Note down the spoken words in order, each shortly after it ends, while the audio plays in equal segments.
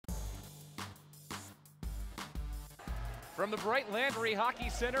From the Bright Landry Hockey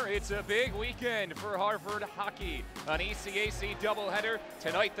Center, it's a big weekend for Harvard hockey. An ECAC doubleheader.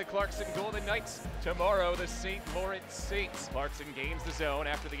 Tonight, the Clarkson Golden Knights. Tomorrow, the St. Lawrence Saints. Clarkson gains the zone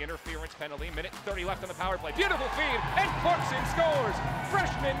after the interference penalty. Minute 30 left on the power play. Beautiful feed, and Clarkson scores!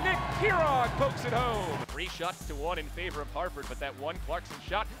 Freshman Nick Pirog pokes it home. 3 shots to 1 in favor of Harvard, but that one Clarkson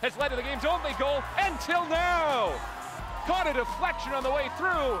shot has led to the game's only goal until now. Caught a deflection on the way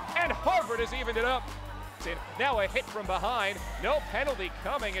through, and Harvard has evened it up. Now a hit from behind. No penalty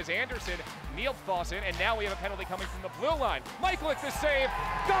coming as Anderson kneeled Foss in, and now we have a penalty coming from the blue line. Michael the save.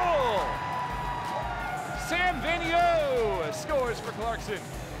 Goal! Sam Vigneault scores for Clarkson.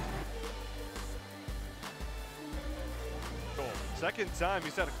 Goal. Second time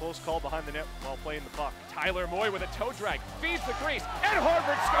he's had a close call behind the net while playing the puck. Tyler Moy with a toe drag, feeds the crease, and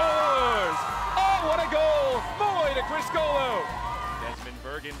Harvard scores! Oh, what a goal! Moy to Criscolo. Desmond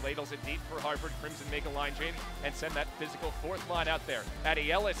Bergen ladles it deep for Harvard. Crimson make a line change and send that physical fourth line out there.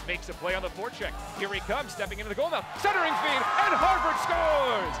 Addie Ellis makes a play on the forecheck. Here he comes, stepping into the goal now. Centering feed, and Harvard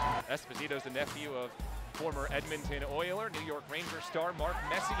scores! Esposito's the nephew of former Edmonton Oiler, New York Ranger star Mark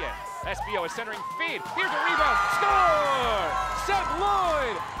Messier. SBO is centering feed. Here's a rebound. Score! Seth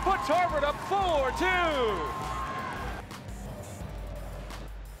Lloyd puts Harvard up 4-2.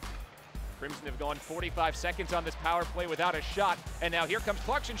 Crimson have gone 45 seconds on this power play without a shot, and now here comes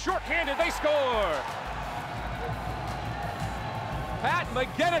Clarkson, short-handed, they score! Pat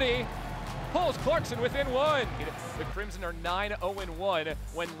McGennity pulls Clarkson within 1. The Crimson are 9-0-1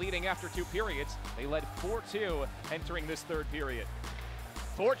 when leading after 2 periods. They led 4-2 entering this third period.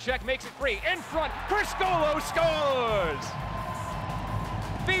 Forecheck makes it free, in front, Criscolo scores!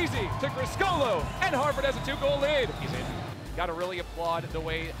 Vesey to Criscolo, and Harvard has a 2-goal lead. He's in. Got to really applaud the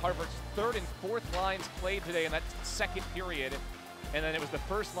way Harvard's third and fourth lines played today in that second period. And then it was the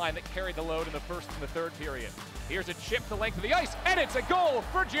first line that carried the load in the first and the third period. Here's a chip the length of the ice, and it's a goal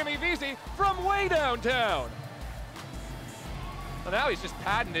for Jimmy Vesey from way downtown. Well, now he's just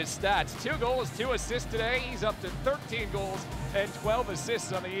padding his stats. 2 goals, 2 assists today. He's up to 13 goals and 12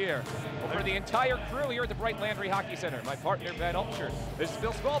 assists on the year. Well, for the entire crew here at the Bright Landry Hockey Center, my partner Ben Altscher, this is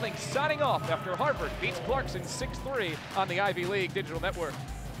Bill Spalding signing off after Harvard beats Clarkson 6-3 on the Ivy League Digital Network.